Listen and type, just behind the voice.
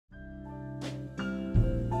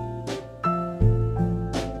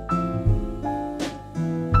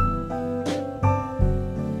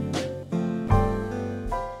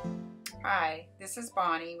This is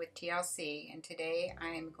Bonnie with TLC, and today I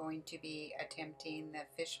am going to be attempting the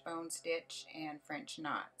fishbone stitch and French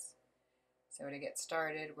knots. So to get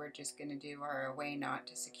started, we're just going to do our away knot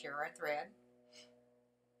to secure our thread.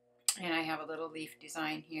 And I have a little leaf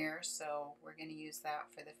design here, so we're going to use that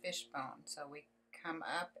for the fishbone. So we come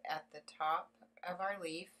up at the top of our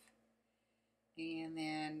leaf, and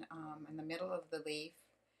then in the middle of the leaf,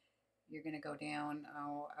 you're going to go down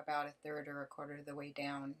about a third or a quarter of the way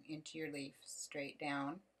down into your leaf, straight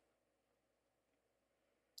down.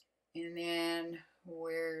 And then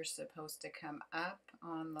we're supposed to come up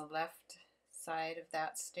on the left side of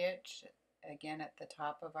that stitch, again at the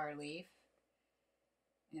top of our leaf.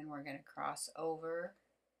 And we're going to cross over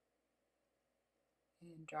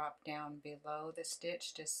and drop down below the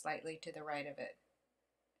stitch, just slightly to the right of it.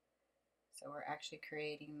 So we're actually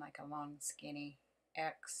creating like a long skinny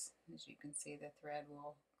X. As you can see, the thread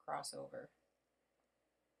will cross over.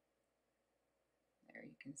 There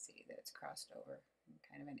you can see that it's crossed over in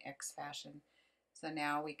kind of an X fashion. So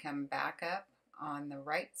now we come back up on the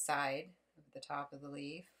right side of the top of the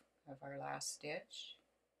leaf of our last stitch.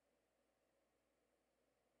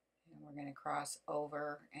 And we're going to cross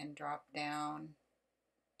over and drop down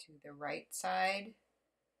to the right side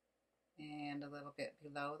and a little bit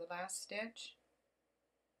below the last stitch.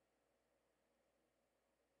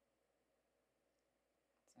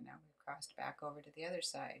 So now we've crossed back over to the other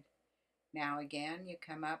side. Now again, you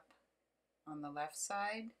come up on the left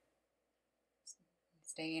side,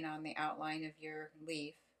 staying on the outline of your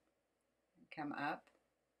leaf, and come up,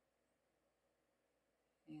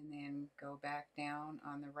 and then go back down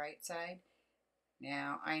on the right side.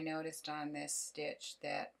 Now I noticed on this stitch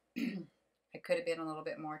that I could have been a little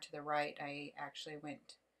bit more to the right. I actually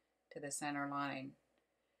went to the center line,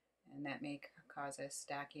 and that may cause a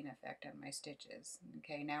stacking effect on my stitches.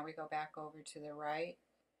 Okay, now we go back over to the right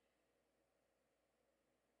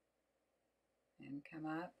and come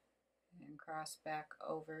up and cross back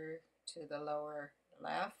over to the lower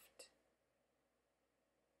left,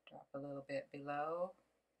 drop a little bit below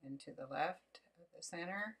and to the left of the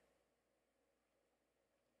center.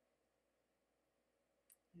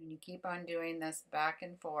 And you keep on doing this back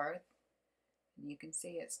and forth, and you can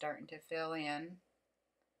see it's starting to fill in.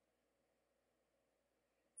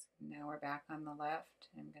 So now we're back on the left.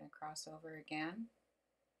 I'm going to cross over again,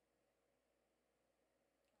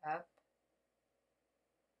 up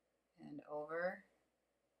and over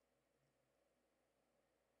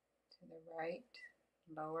to the right,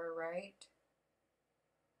 lower right.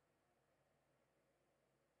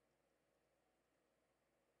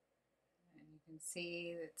 And you can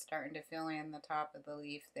see it's starting to fill in the top of the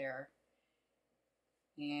leaf there.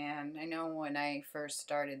 And I know when I first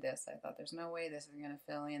started this, I thought there's no way this is going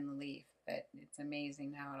to fill in the leaf, but it's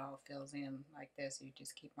amazing how it all fills in like this. You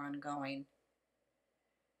just keep on going.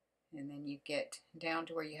 And then you get down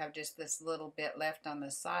to where you have just this little bit left on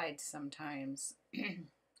the side sometimes,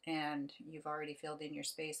 and you've already filled in your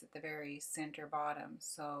space at the very center bottom.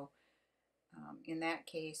 So in that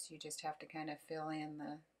case, you just have to kind of fill in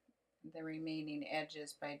the remaining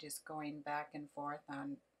edges by just going back and forth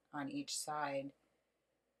on each side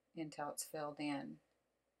until it's filled in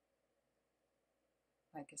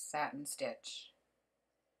like a satin stitch.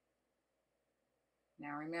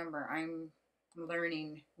 Now remember, I'm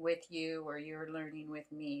learning with you, or you're learning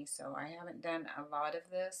with me, so I haven't done a lot of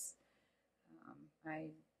this. I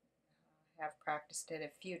have practiced it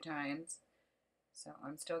a few times, so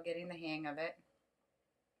I'm still getting the hang of it.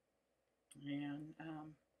 And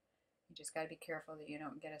you just got to be careful that you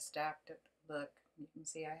don't get a stacked look. You can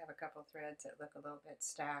see I have a couple threads that look a little bit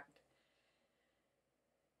stacked.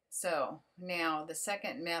 So now the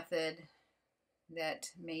second method that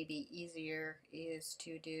may be easier is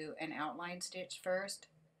to do an outline stitch first.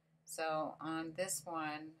 So on this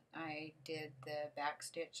one, I did the back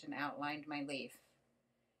stitch and outlined my leaf,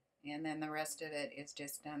 and then the rest of it is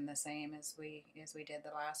just done the same as we did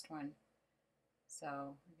the last one.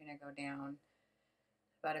 So we're going to go down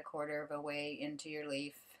about a quarter of a way into your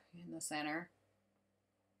leaf in the center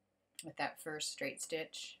with that first straight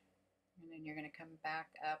stitch, and then you're going to come back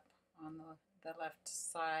up on the left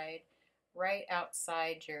side, right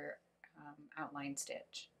outside your outline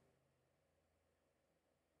stitch,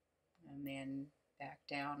 and then back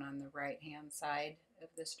down on the right hand side of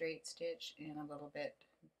the straight stitch and a little bit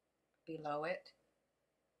below it,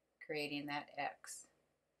 creating that X,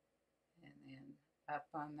 and then up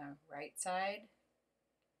on the right side,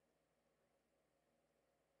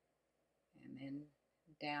 and then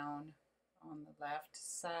down on the left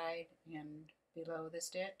side and below the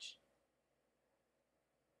stitch,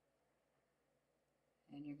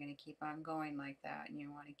 And you're going to keep on going like that, and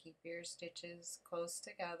you want to keep your stitches close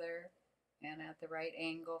together and at the right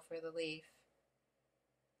angle for the leaf.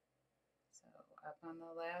 So up on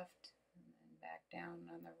the left and then back down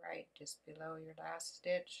on the right just below your last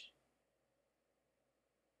stitch.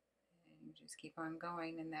 And you just keep on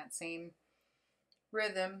going in that same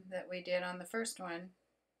rhythm that we did on the first one.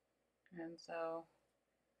 And so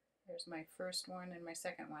there's my first one and my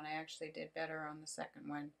second one. I actually did better on the second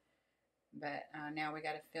one. But now we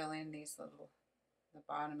got to fill in the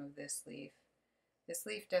bottom of this leaf. This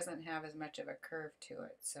leaf doesn't have as much of a curve to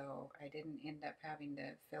it, so I didn't end up having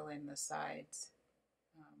to fill in the sides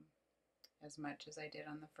as much as I did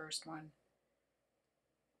on the first one.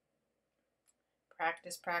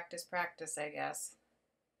 Practice, practice, practice, I guess.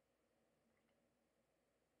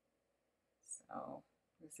 So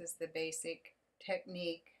this is the basic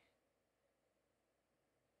technique.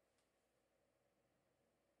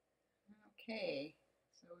 Okay,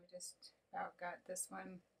 so we just about got this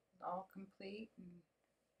one all complete, and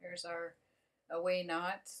there's our away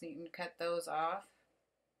knots, so you can cut those off.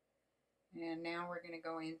 And now we're going to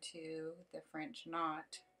go into the French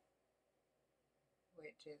knot,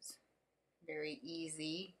 which is very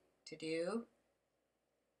easy to do.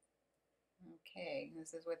 Okay,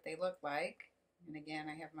 this is what they look like. And again,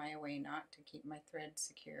 I have my away knot to keep my thread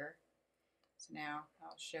secure. So now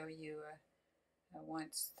I'll show you a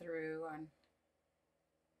once through on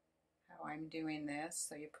how I'm doing this.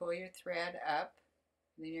 So you pull your thread up,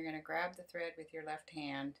 and then you're going to grab the thread with your left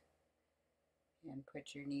hand and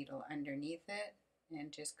put your needle underneath it,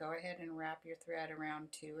 and just go ahead and wrap your thread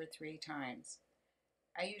around 2 or 3 times.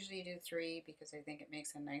 I usually do 3 because I think it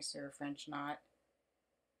makes a nicer French knot.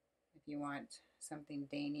 If you want something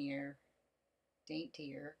daintier,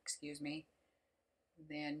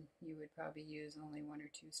 then you would probably use only 1 or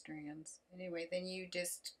 2 strands. Anyway, then you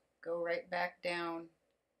just go right back down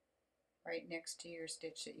right next to your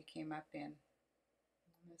stitch that you came up in.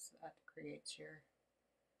 And that creates your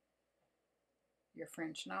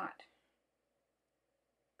French knot.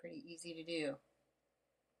 Pretty easy to do.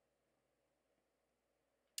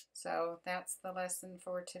 So that's the lesson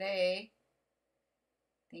for today.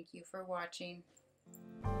 Thank you for watching.